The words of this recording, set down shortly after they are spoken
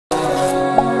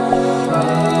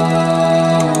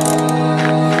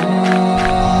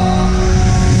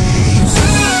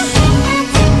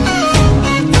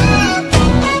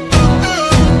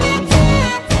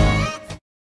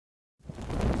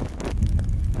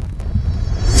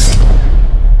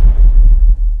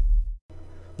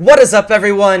What is up,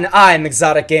 everyone? I'm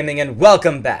ExxotikGaming and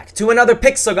welcome back to another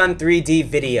Pixel Gun 3D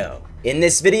video. In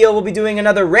this video, we'll be doing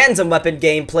another random weapon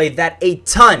gameplay that a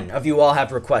ton of you all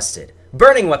have requested.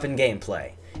 Burning weapon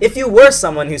gameplay. If you were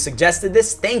someone who suggested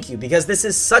this, thank you, because this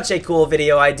is such a cool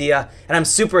video idea, and I'm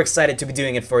super excited to be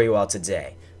doing it for you all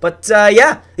today. But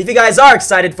yeah, if you guys are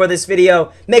excited for this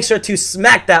video, make sure to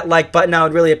smack that like button. I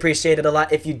would really appreciate it a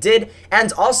lot if you did.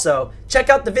 And also,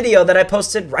 check out the video that I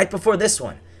posted right before this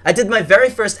one. I did my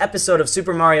very first episode of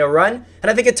Super Mario Run,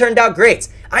 and I think it turned out great.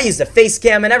 I used a face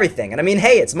cam and everything, and I mean,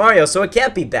 hey, it's Mario, so it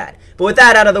can't be bad. But with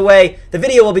that out of the way, the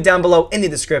video will be down below in the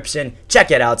description.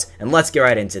 Check it out, and let's get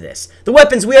right into this. The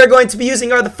weapons we are going to be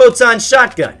using are the Photon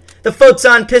Shotgun, the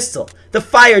Photon Pistol, the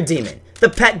Fire Demon, the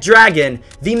Pet Dragon,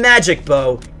 the Magic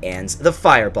Bow, and the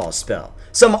Fireball Spell.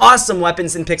 Some awesome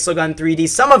weapons in Pixel Gun 3D,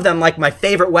 some of them like my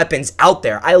favorite weapons out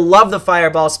there. I love the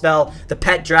Fireball Spell, the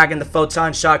Pet Dragon, the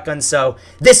Photon Shotgun, so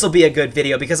this will be a good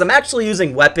video because I'm actually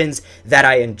using weapons that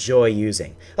I enjoy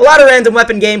using. A lot of random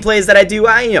weapon gameplays that I do,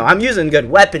 I'm using good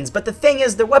weapons, but the thing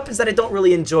is, they're weapons that I don't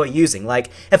really enjoy using. Like,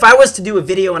 if I was to do a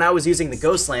video and I was using the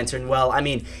Ghost Lanturn, well, I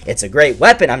mean, it's a great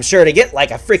weapon. I'm sure to get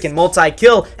like a freaking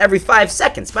multi-kill every 5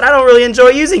 seconds, but I don't really enjoy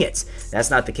using it. That's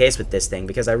not the case with this thing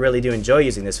because I really do enjoy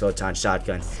using this Photon Shotgun.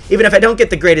 Even if I don't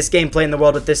get the greatest gameplay in the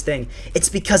world with this thing, it's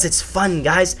because it's fun,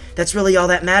 guys. That's really all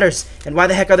that matters. And why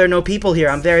the heck are there no people here?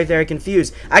 I'm very, very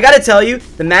confused. I gotta tell you,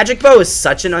 the Magic Bow is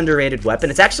such an underrated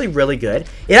weapon. It's actually really good.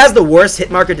 It has the worst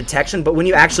hit marker detection, but when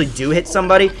you actually do hit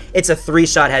somebody, it's a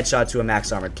 3-shot headshot to a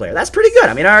max armored player. That's pretty good.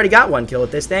 I mean, I already got 1 kill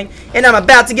with this thing, and I'm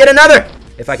about to get another.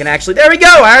 If I can actually, there we go.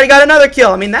 I already got another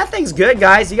kill. I mean, that thing's good,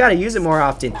 guys. You gotta use it more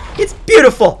often. It's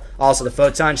beautiful. Also, the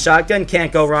Photon Shotgun,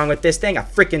 can't go wrong with this thing. A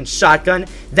freaking shotgun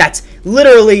that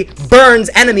literally burns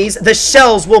enemies. The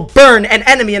shells will burn an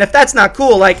enemy, and if that's not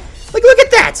cool, like look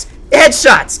at that.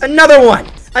 Headshots. Another one.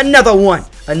 Another one.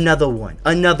 Another one.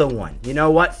 Another one. You know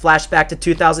what? Flashback to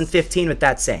 2015 with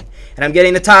that saying. And I'm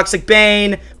getting the Toxic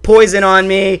Bane. Poison on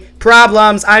me.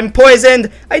 Problems. I'm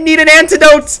poisoned. I need an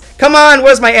antidote. Come on.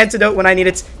 Where's my antidote when I need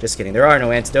it? Just kidding. There are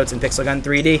no antidotes in Pixel Gun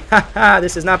 3D. Haha.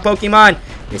 This is not Pokemon.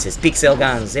 This is Pixel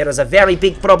Guns. There is a very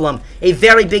big problem. A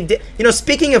very big... You know,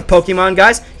 speaking of Pokemon,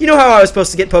 guys, you know how I was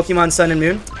supposed to get Pokemon Sun and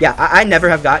Moon? Yeah, I never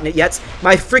have gotten it yet.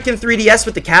 My freaking 3DS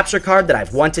with the capture card that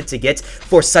I've wanted to get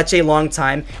for such a long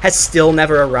time has still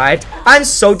never arrived. I'm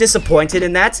so disappointed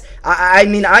in that.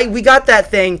 We got that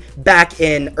thing back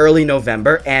in early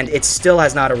November, and it still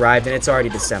has not arrived, and it's already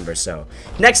December, so...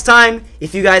 Next time,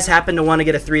 if you guys happen to want to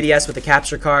get a 3DS with a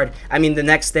capture card, I mean, the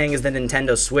next thing is the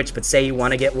Nintendo Switch, but say you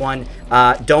want to get one,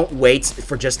 don't wait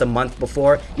for just a month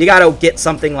before. You gotta get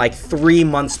something like 3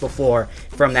 months before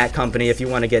from that company if you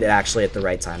want to get it actually at the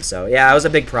right time. So yeah, it was a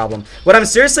big problem. What I'm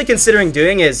seriously considering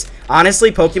doing is,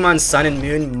 honestly, Pokemon Sun and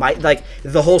Moon might, like,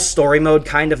 the whole story mode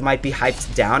kind of might be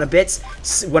hyped down a bit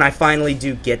when I finally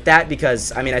do get that,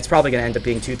 because, I mean, it's probably going to end up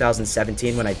being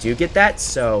 2017 when I do get that.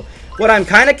 So what I'm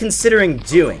kind of considering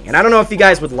doing, and I don't know if you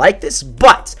guys would like this,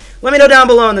 but let me know down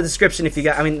below in the description if you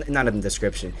guys, I mean, not in the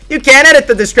description. You can edit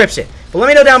the description, but let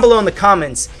me know down below in the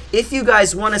comments if you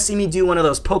guys want to see me do one of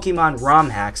those Pokemon ROM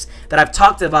hacks that I've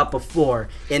talked about before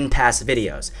in past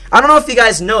videos. I don't know if you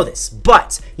guys know this,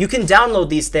 but you can download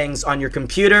these things on your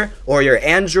computer or your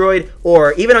Android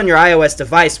or even on your iOS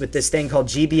device with this thing called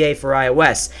GBA for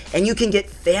iOS, and you can get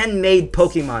fan-made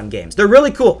Pokemon games. They're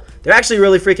really cool. They're actually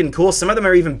really freaking cool. Some of them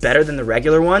are even better than the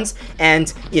regular ones,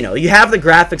 and, you know, you have the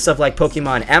graphics of, like,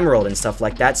 Pokemon Emerald and stuff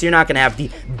like that, so you're not going to have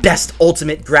the best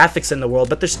ultimate graphics in the world,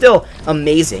 but they're still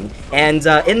amazing. And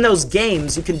in those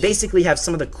games, you can basically have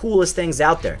some of the coolest things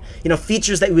out there. You know,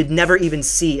 features that you would never even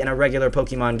see in a regular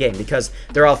Pokemon game because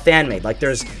they're all fan-made. Like,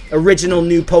 there's original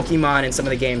new Pokemon in some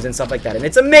of the games and stuff like that. And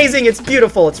it's amazing, it's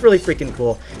beautiful, it's really freaking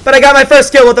cool. But I got my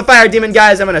first kill with the Fire Demon,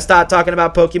 guys. I'm going to stop talking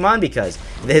about Pokemon because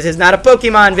this is not a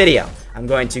Pokemon video. I'm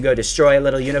going to go destroy a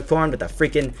little unicorn with a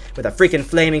freaking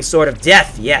flaming sword of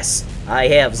death. Yes, I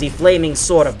have the flaming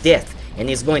sword of death, and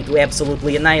he's going to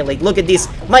absolutely annihilate. Look at this.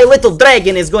 My little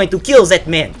dragon is going to kill that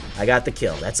man. I got the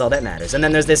kill. That's all that matters. And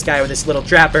then there's this guy with this little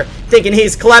trapper thinking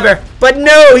he's clever, but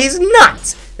no, he's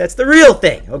not. That's the real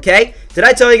thing, okay? Did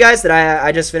I tell you guys that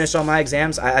I just finished all my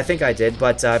exams? I think I did,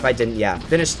 but if I didn't, yeah.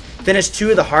 Finished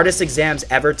 2 of the hardest exams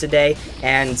ever today,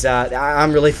 and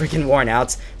I'm really freaking worn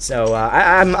out. So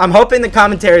I'm hoping the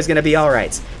commentary is going to be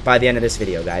alright by the end of this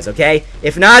video, guys, okay?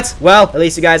 If not, well, at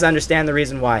least you guys understand the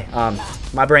reason why.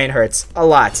 My brain hurts a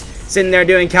lot. Sitting there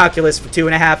doing calculus for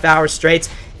 2.5 hours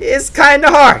straight is kind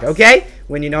of hard, okay?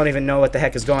 When you don't even know what the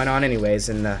heck is going on anyways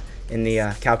in the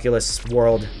calculus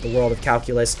world, the world of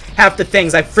calculus. Half the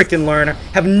things I freaking learn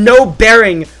have no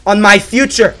bearing on my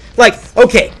future. Like,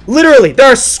 okay, literally, there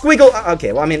are squiggle.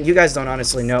 Okay, well, I mean, you guys don't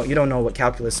honestly know. You don't know what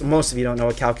calculus. Most of you don't know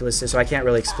what calculus is, so I can't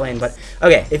really explain. But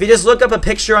okay, if you just look up a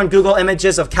picture on Google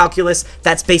Images of calculus,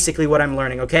 that's basically what I'm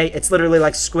learning. Okay, it's literally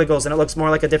like squiggles, and it looks more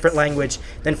like a different language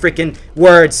than freaking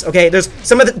words. Okay, there's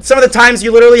some of the times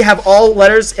you literally have all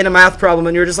letters in a math problem,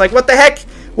 and you're just like, what the heck?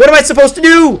 What am I supposed to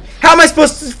do? How am I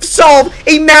supposed to solve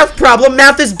a math problem?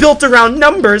 Math is built around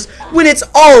numbers when it's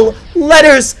all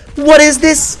letters. What is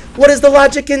this? What is the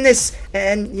logic in this?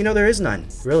 And, you know, there is none.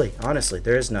 Really, honestly,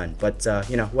 there is none. But,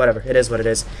 you know, whatever. It is what it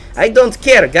is. I don't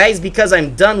care, guys, because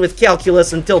I'm done with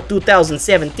calculus until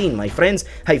 2017, my friends.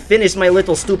 I finished my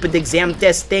little stupid exam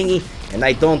test thingy, and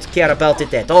I don't care about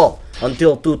it at all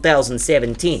until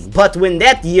 2017. But when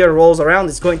that year rolls around,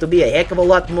 it's going to be a heck of a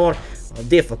lot more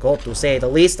difficult, to say the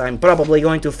least. I'm probably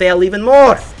going to fail even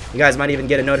more. You guys might even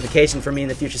get a notification from me in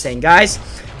the future saying, guys,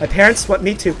 my parents want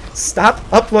me to stop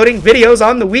uploading videos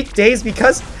on the weekdays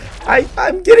because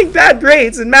I'm getting bad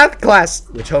grades in math class,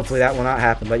 which hopefully that will not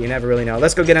happen, but you never really know.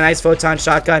 Let's go get a nice photon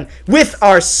shotgun with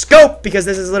our scope, because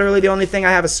this is literally the only thing I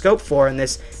have a scope for in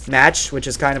this match, which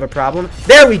is kind of a problem.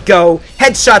 There we go.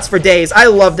 Headshots for days. I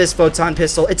love this photon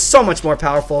pistol. It's so much more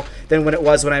powerful than when it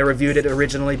was when I reviewed it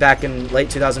originally back in late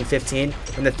 2015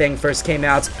 when the thing first came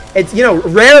out. It's, you know,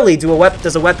 rarely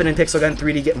does a weapon in Pixel Gun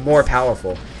 3D get more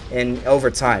powerful over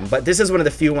time, but this is one of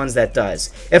the few ones that does.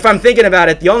 If I'm thinking about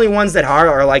it, the only ones that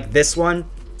are like this one,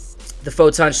 the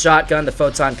photon shotgun, the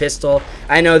photon pistol.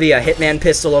 I know the Hitman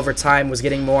pistol over time was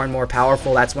getting more and more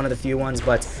powerful. That's one of the few ones,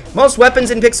 but most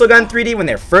weapons in Pixel Gun 3D when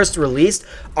they're first released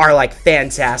are like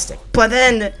fantastic, but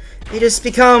then they just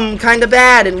become kind of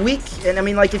bad and weak. And I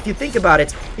mean, like, if you think about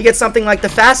it, you get something like the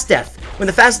Fast Death. When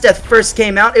the Fast Death first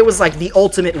came out, it was like the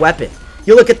ultimate weapon.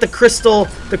 You look at the crystal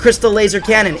laser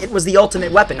cannon, it was the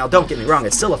ultimate weapon. Now, don't get me wrong,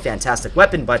 it's still a fantastic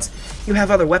weapon, but you have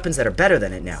other weapons that are better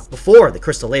than it now. Before the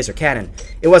crystal laser cannon,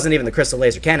 it wasn't even the crystal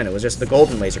laser cannon, it was just the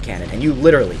golden laser cannon, and you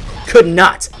literally could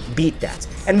not beat that.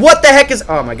 And what the heck is...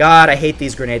 Oh my god, I hate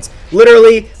these grenades.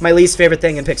 Literally, my least favorite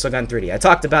thing in Pixel Gun 3D. I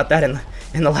talked about that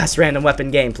in the last random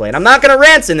weapon gameplay. And I'm not going to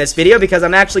rant in this video because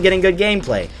I'm actually getting good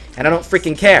gameplay. And I don't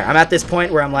freaking care. I'm at this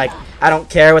point where I'm like, I don't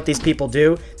care what these people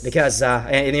do because,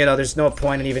 and you know, there's no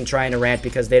point in even trying to rant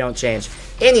because they don't change.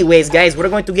 Anyways, guys, we're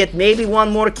going to get maybe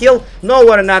one more kill. No,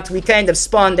 we're not. We kind of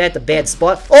spawned at a bad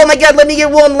spot. Oh my god, let me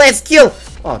get one last kill.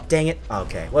 Oh, dang it.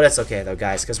 Okay, well, that's okay, though,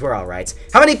 guys, because we're all right.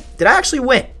 How many did I actually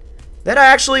win? Did I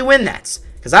actually win that?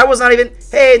 Because I was not even...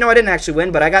 Hey, no, I didn't actually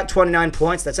win, but I got 29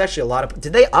 points. That's actually a lot of...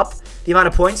 Did they up the amount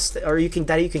of points that you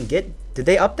can get? Did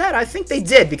they up that? I think they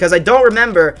did, because I don't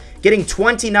remember getting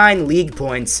 29 league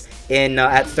points in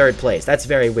at third place. That's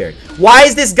very weird. Why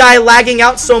is this guy lagging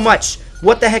out so much?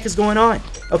 What the heck is going on?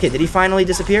 Okay, did he finally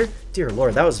disappear? Dear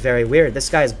Lord, that was very weird. This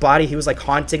guy's body, he was like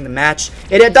haunting the match.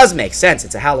 It does make sense.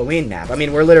 It's a Halloween map. I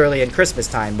mean, we're literally in Christmas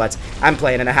time, but I'm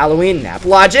playing in a Halloween map.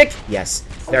 Logic? Yes,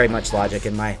 very much logic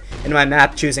in my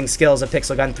map choosing skills of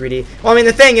Pixel Gun 3D. Well, I mean,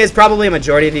 the thing is, probably a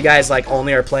majority of you guys like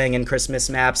only are playing in Christmas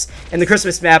maps, and the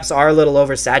Christmas maps are a little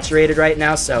oversaturated right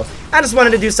now, so I just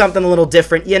wanted to do something a little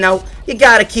different. You know, you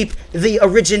gotta keep the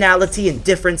originality and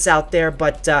difference out there,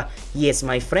 but yes,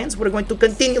 my friends, we're going to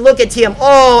continue. Look at him.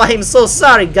 Oh, I'm so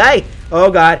sorry, guy. Oh,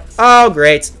 God. Oh,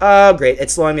 great. Oh, great.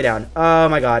 It's slowing me down. Oh,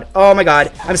 my God. Oh, my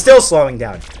God. I'm still slowing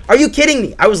down. Are you kidding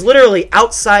me? I was literally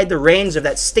outside the range of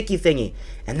that sticky thingy.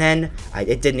 And then,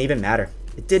 it didn't even matter.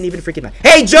 It didn't even freaking matter.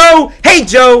 Hey, Joe! Hey,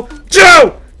 Joe!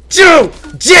 Joe! Joe!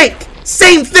 Jake!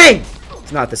 Same thing!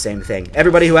 It's not the same thing.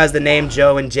 Everybody who has the name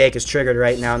Joe and Jake is triggered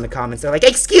right now in the comments. They're like,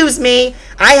 excuse me!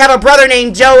 I have a brother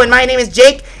named Joe and my name is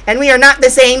Jake, and we are not the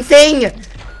same thing!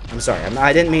 I'm sorry,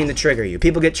 I didn't mean to trigger you.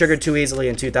 People get triggered too easily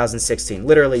in 2016.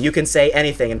 Literally, you can say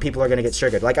anything and people are going to get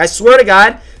triggered. Like, I swear to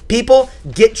God, people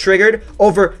get triggered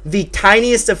over the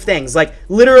tiniest of things. Like,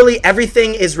 literally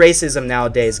everything is racism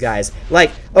nowadays, guys.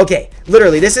 Like, okay,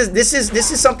 literally, this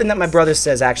is something that my brother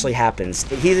says actually happens.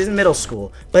 He's in middle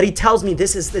school, but he tells me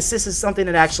this is something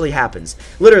that actually happens.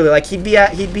 Literally, like, he'd be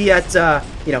at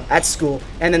you know, at school,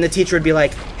 and then the teacher would be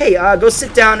like, hey, go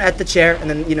sit down at the chair, and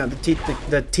then, you know,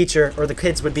 the teacher or the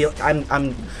kids would be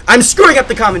I'm screwing up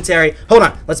the commentary. Hold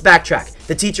on, let's backtrack.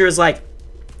 The teacher is like,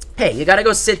 hey, you gotta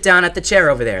go sit down at the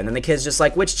chair over there. And then the kid's just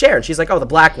like, which chair? And she's like, oh, the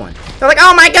black one. They're like,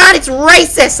 oh my god, it's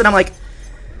racist. And I'm like,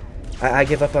 I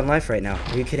give up on life right now.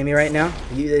 Are you kidding me right now?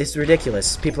 It's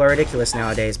ridiculous. People are ridiculous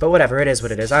nowadays. But whatever, it is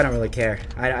what it is. I don't really care.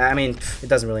 I mean, it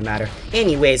doesn't really matter.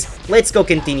 Anyways, let's go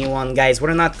continue on, guys.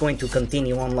 We're not going to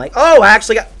continue on like... Oh, I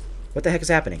actually got... What the heck is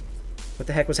happening? What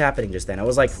the heck was happening just then? I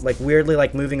was like weirdly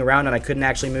like moving around and I couldn't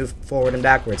actually move forward and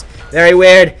backwards. Very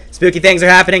weird. Spooky things are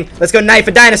happening. Let's go knife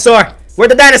a dinosaur. Where'd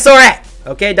the dinosaur at?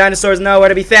 Okay, dinosaurs nowhere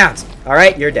to be found.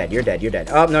 Alright, you're dead, you're dead, you're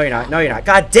dead. Oh, no, you're not. No, you're not.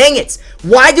 God dang it!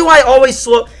 Why do I always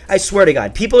slow... I swear to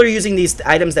God, people are using these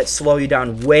items that slow you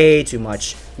down way too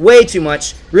much. Way too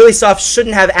much. Really Soft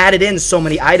shouldn't have added in so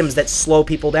many items that slow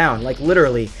people down. Like,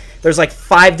 literally. There's like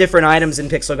 5 different items in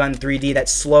Pixel Gun 3D that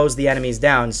slows the enemies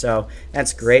down, so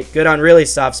that's great. Good on Really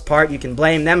Soft's part. You can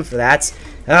blame them for that.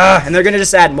 And they're going to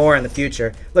just add more in the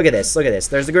future. Look at this. Look at this.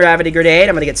 There's the gravity grenade.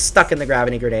 I'm going to get stuck in the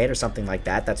gravity grenade or something like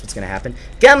that. That's what's going to happen.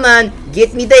 Come on.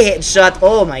 Get me the headshot.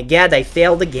 Oh my god, I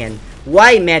failed again.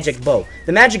 Why magic bow?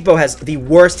 The magic bow has the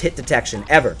worst hit detection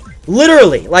ever.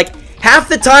 Literally. Like, half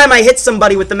the time I hit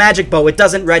somebody with the magic bow, it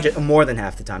doesn't register. More than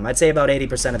half the time. I'd say about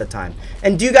 80% of the time.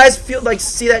 And do you guys feel like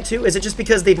see that too? Is it just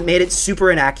because they've made it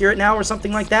super inaccurate now or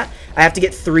something like that? I have to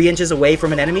get 3 inches away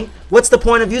from an enemy? What's the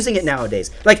point of using it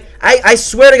nowadays? Like, I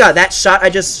swear to God, that shot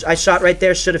I shot right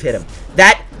there should have hit him.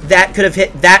 That could have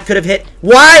hit. That could have hit.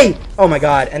 Why? Oh my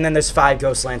god. And then there's 5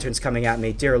 Ghost Lanterns coming at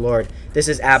me. Dear Lord. This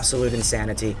is absolute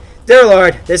insanity. Dear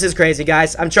Lord. This is crazy,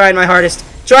 guys. I'm trying my hardest.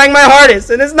 Trying my hardest.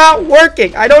 And it's not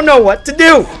working. I don't know what to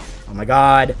do. Oh my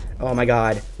god. Oh my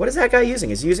god. What is that guy using?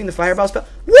 Is he using the fireball spell?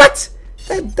 What?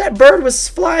 That bird was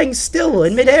flying still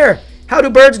in midair. How do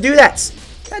birds do that?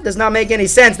 That does not make any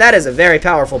sense. That is a very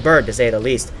powerful bird, to say the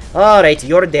least. Alright,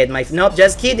 you're dead, my friend. Nope,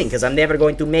 just kidding, because I'm never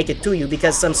going to make it to you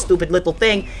because some stupid little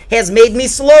thing has made me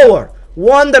slower.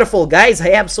 Wonderful, guys.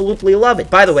 I absolutely love it.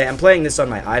 By the way, I'm playing this on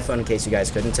my iPhone, in case you guys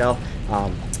couldn't tell.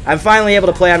 I'm finally able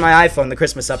to play on my iPhone, the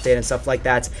Christmas update and stuff like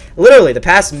that. Literally, the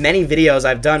past many videos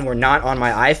I've done were not on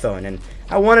my iPhone, and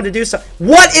I wanted to do so.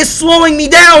 What is slowing me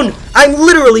down? I'm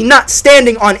literally not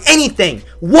standing on anything.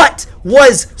 What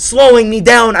was slowing me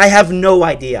down? I have no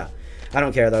idea. I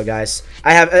don't care though, guys.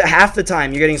 I have half the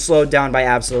time you're getting slowed down by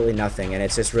absolutely nothing, and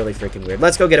it's just really freaking weird.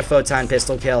 Let's go get a photon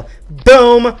pistol kill.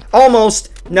 Boom! Almost.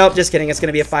 Nope, just kidding. It's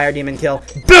gonna be a fire demon kill.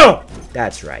 Boom!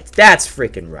 That's right. That's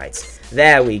freaking right.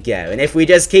 There we go. And if we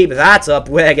just keep that up,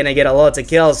 we're gonna get a lot of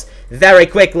kills very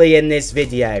quickly in this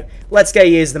video. Let's go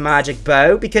use the magic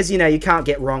bow, because, you know, you can't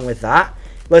get wrong with that.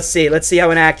 Let's see. Let's see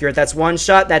how inaccurate. That's 1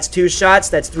 shot. That's 2 shots.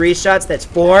 That's 3 shots. That's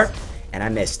 4. And I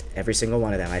missed every single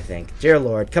one of them, I think. Dear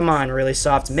Lord, come on, Really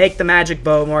Soft. Make the magic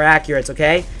bow more accurate,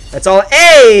 okay? That's all.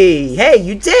 Hey! Hey,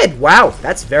 you did! Wow,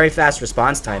 that's very fast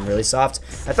response time, Really Soft.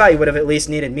 I thought you would have at least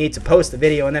needed me to post the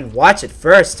video and then watch it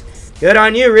first. Good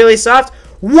on you, Really Soft.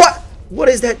 What? What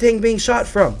is that thing being shot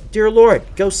from? Dear Lord,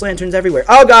 Ghost Lanterns everywhere.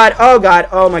 Oh, God. Oh, God.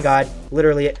 Oh, my God.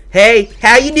 Literally. Hey,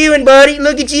 how you doing, buddy?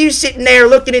 Look at you sitting there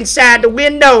looking inside the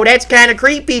window. That's kind of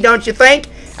creepy, don't you think?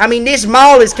 I mean, this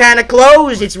mall is kind of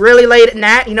closed. It's really late at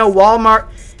night. You know, Walmart...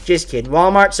 Just kidding.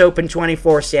 Walmart's open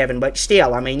 24/7, but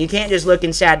still, I mean, you can't just look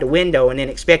inside the window and then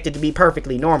expect it to be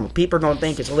perfectly normal. People are going to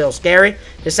think it's a little scary,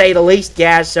 to say the least,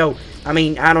 guys. So, I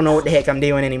mean, I don't know what the heck I'm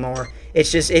doing anymore.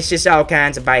 It's just all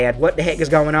kinds of bad. What the heck is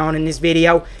going on in this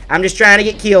video? I'm just trying to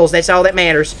get kills. That's all that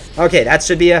matters. Okay, that's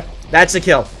a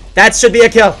kill. That should be a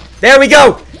kill. There we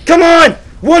go. Come on.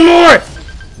 One more.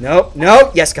 Nope,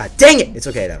 nope. Yes, God dang it. It's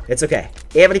okay, though. It's okay.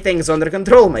 Everything is under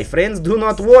control, my friends. Do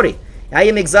not worry. I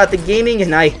am ExxotikGaming,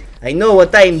 and I know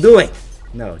what I am doing.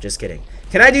 No, just kidding.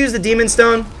 Can I use the Demon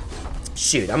Stone?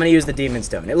 Shoot, I'm going to use the Demon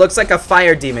Stone. It looks like a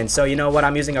fire demon, so you know what?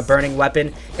 I'm using a burning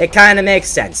weapon. It kind of makes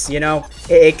sense, you know?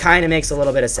 It kind of makes a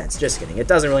little bit of sense. Just kidding. It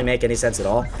doesn't really make any sense at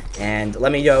all. And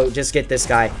let me go just get this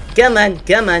guy. Come on,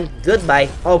 come on. Goodbye.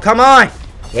 Oh, come on.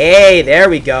 Hey, there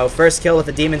we go. First kill with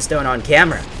the Demon Stone on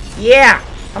camera. Yeah.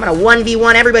 I'm gonna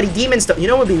 1v1 everybody Demon Stone. You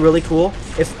know what would be really cool?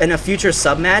 If in a future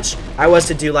sub-match, I was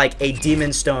to do like a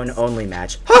Demon Stone only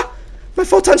match. Huh! My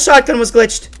photon shotgun was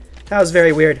glitched. That was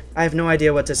very weird. I have no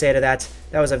idea what to say to that.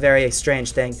 That was a very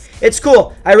strange thing. It's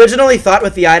cool. I originally thought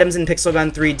with the items in Pixel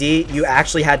Gun 3D, you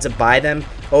actually had to buy them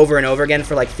over and over again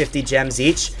for like 50 gems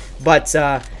each. But,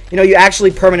 you know, you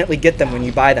actually permanently get them when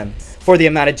you buy them for the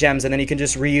amount of gems, and then you can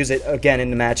just reuse it again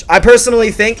in the match. I personally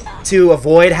think to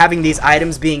avoid having these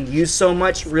items being used so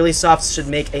much, Really Soft should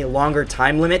make a longer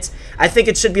time limit. I think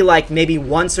it should be like maybe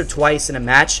once or twice in a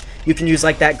match. You can use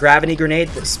like that gravity grenade.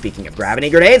 Speaking of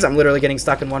gravity grenades, I'm literally getting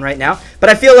stuck in one right now. But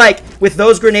I feel like with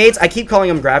those grenades, I keep calling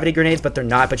them gravity grenades, but they're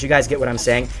not. But you guys get what I'm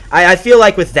saying. I feel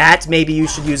like with that, maybe you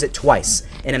should use it twice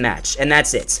in a match, and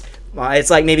that's it. It's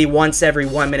like maybe once every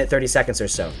 1 minute 30 seconds or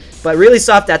so. But Really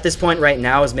Soft at this point right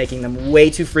now is making them way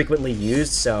too frequently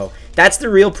used, so that's the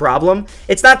real problem.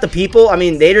 It's not the people. I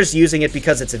mean, they're just using it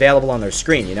because it's available on their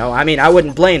screen, you know? I mean, I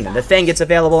wouldn't blame them. The thing gets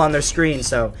available on their screen,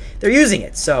 so they're using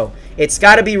it. So it's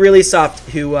got to be Really Soft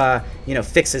who, you know,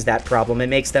 fixes that problem and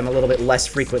makes them a little bit less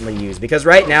frequently used. Because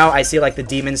right now, I see like the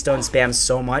Demon Stone spams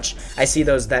so much. I see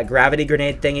that gravity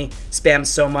grenade thingy spams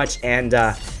so much, and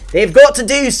They've got to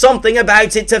do something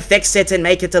about it to fix it and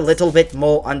make it a little bit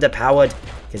more underpowered.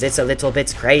 Because it's a little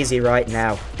bit crazy right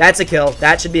now. That's a kill.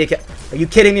 That should be a kill. Are you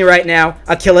kidding me right now?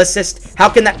 A kill assist? How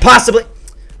can that possibly...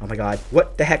 Oh my god.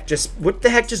 What the heck just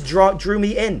drew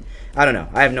me in? I don't know.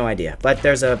 I have no idea. But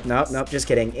there's a... Nope, just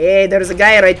kidding. Hey, there's a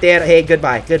guy right there. Hey,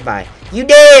 goodbye. You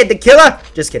did! The killer!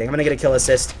 Just kidding. I'm gonna get a kill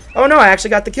assist. Oh no, I actually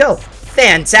got the kill.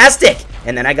 Fantastic!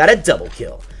 And then I got a double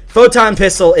kill. Photon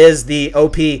Pistol is the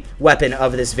OP weapon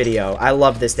of this video. I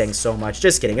love this thing so much.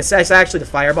 Just kidding. It's actually the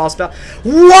fireball spell.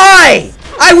 Why?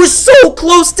 I was so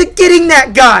close to getting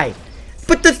that guy.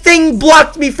 But the thing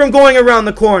blocked me from going around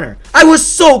the corner. I was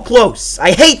so close.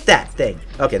 I hate that thing.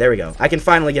 Okay, there we go. I can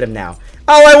finally get him now.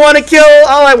 All I want to kill,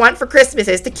 all I want for Christmas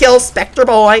is to kill Spectre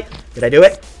Boy. Did I do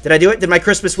it? Did my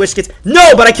Christmas wish get...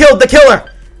 No, but I killed the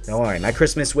killer. Don't worry, my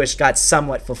Christmas wish got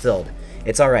somewhat fulfilled.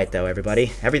 It's alright though,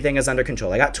 everybody. Everything is under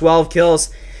control. I got 12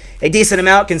 kills. A decent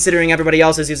amount considering everybody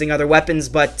else is using other weapons,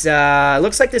 but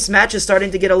looks like this match is starting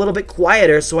to get a little bit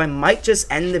quieter, so I might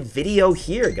just end the video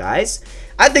here, guys.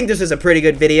 I think this is a pretty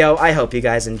good video. I hope you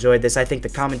guys enjoyed this. I think the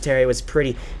commentary was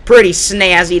pretty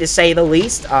snazzy, to say the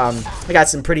least. I got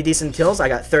some pretty decent kills. I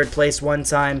got 3rd place one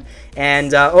time,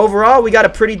 and overall, we got a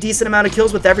pretty decent amount of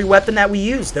kills with every weapon that we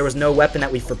used. There was no weapon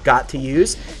that we forgot to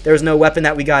use. There was no weapon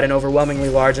that we got in overwhelmingly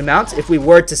large amounts. If we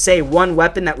were to say one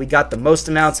weapon that we got the most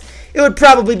amounts, it would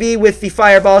probably be with the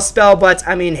fireball spell, but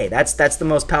I mean, hey, that's the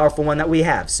most powerful one that we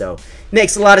have, so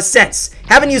makes a lot of sense.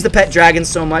 Haven't used the pet dragon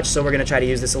so much, so we're going to try to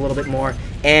use this a little bit more,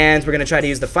 and we're going to try to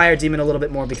use the fire demon a little bit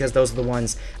more because those are the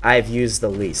ones I've used the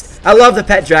least. I love the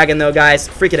pet dragon though, guys.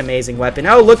 Freaking amazing weapon.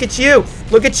 Oh, look at you.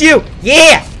 Look at you.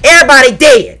 Yeah, everybody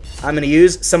dead. I'm going to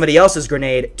use somebody else's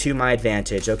grenade to my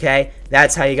advantage, okay?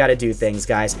 That's how you got to do things,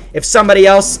 guys. If somebody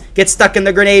else gets stuck in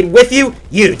the grenade with you,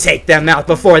 you take them out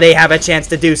before they have a chance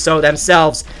to do so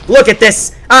themselves. Look at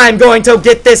this. I'm going to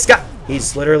get this guy.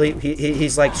 He's literally,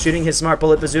 he's like shooting his smart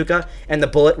bullet bazooka, and the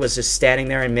bullet was just standing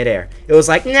there in midair. It was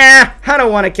like, nah, I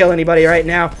don't want to kill anybody right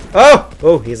now.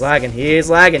 Oh, he's lagging, he's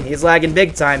lagging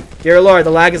big time. Dear Lord, the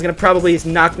lag is going to probably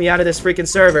knock me out of this freaking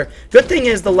server. Good thing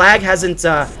is the lag hasn't,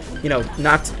 you know,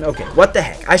 knocked, okay, what the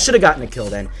heck. I should have gotten a kill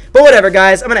then. But whatever,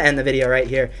 guys, I'm going to end the video right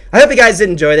here. I hope you guys did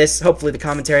enjoy this. Hopefully the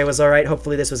commentary was alright.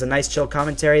 Hopefully this was a nice, chill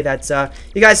commentary that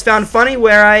you guys found funny,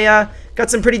 where I got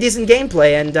some pretty decent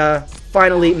gameplay, and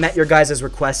finally met your guys'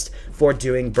 request for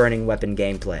doing burning weapon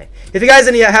gameplay. If you guys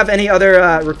have any other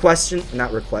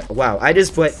wow,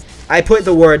 I put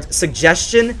the word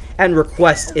suggestion and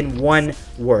request in one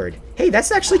word. Hey,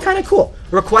 that's actually kind of cool.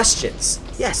 Requestions.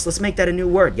 Yes, let's make that a new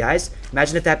word, guys.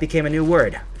 Imagine if that became a new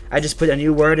word. I just put a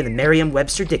new word in the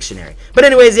Merriam-Webster dictionary. But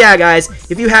anyways, yeah, guys,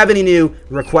 if you have any new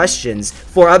requestions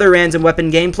for other random weapon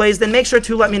gameplays, then make sure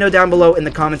to let me know down below in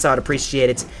the comments. I would appreciate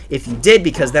it if you did,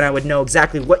 because then I would know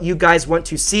exactly what you guys want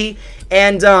to see.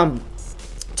 And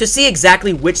to see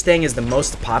exactly which thing is the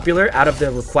most popular out of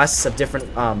the requests of different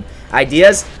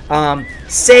ideas,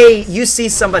 say you see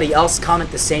somebody else comment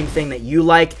the same thing that you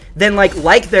like, then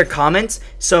like their comments,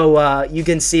 so you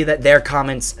can see that their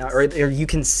comments, or you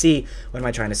can see, what am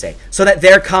I trying to say, so that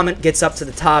their comment gets up to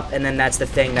the top, and then that's the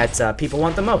thing that people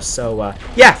want the most. So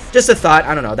yeah, just a thought.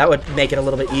 I don't know, that would make it a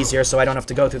little bit easier, so I don't have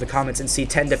to go through the comments and see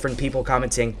 10 different people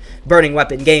commenting burning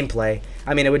weapon gameplay.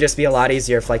 I mean, it would just be a lot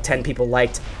easier if like 10 people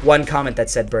liked one comment that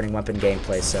said burning weapon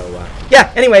gameplay. So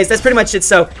yeah, anyways, that's pretty much it.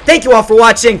 So thank you all for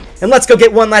watching, and let's go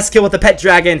get one last kill with the pet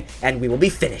dragon, and we will be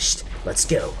finished. Let's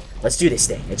go. Let's do this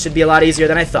thing. It should be a lot easier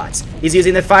than I thought. He's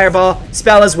using the fireball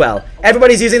spell as well.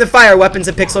 Everybody's using the fire weapons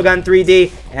in Pixel Gun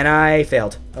 3D, and I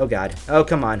failed. Oh god. Oh,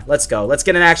 come on. Let's go. Let's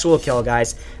get an actual kill,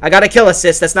 guys. I got a kill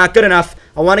assist. That's not good enough.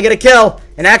 I want to get a kill.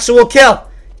 An actual kill.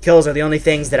 Kills are the only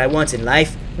things that I want in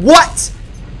life. What?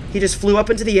 He just flew up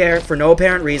into the air for no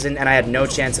apparent reason, and I had no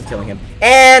chance of killing him.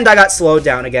 And I got slowed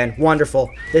down again.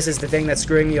 Wonderful. This is the thing that's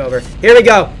screwing me over. Here we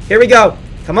go. Here we go.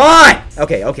 Come on!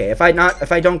 Okay. If I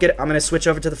don't get it, I'm gonna switch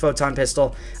over to the photon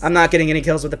pistol. I'm not getting any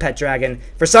kills with the pet dragon.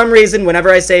 For some reason, whenever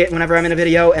I'm in a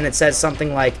video and it says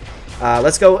something like,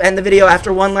 let's go end the video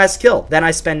after one last kill, then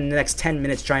I spend the next 10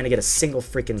 minutes trying to get a single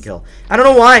freaking kill. I don't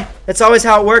know why. That's always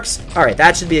how it works. Alright,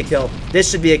 that should be a kill. This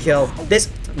should be a kill.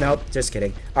 Nope, just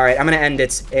kidding. Alright, I'm gonna end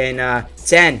it in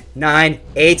 10, 9,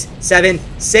 8, 7,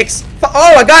 6, 5.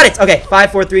 Oh, I got it! Okay,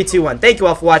 5, 4, 3, 2, 1. Thank you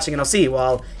all for watching, and I'll see you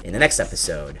all in the next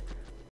episode.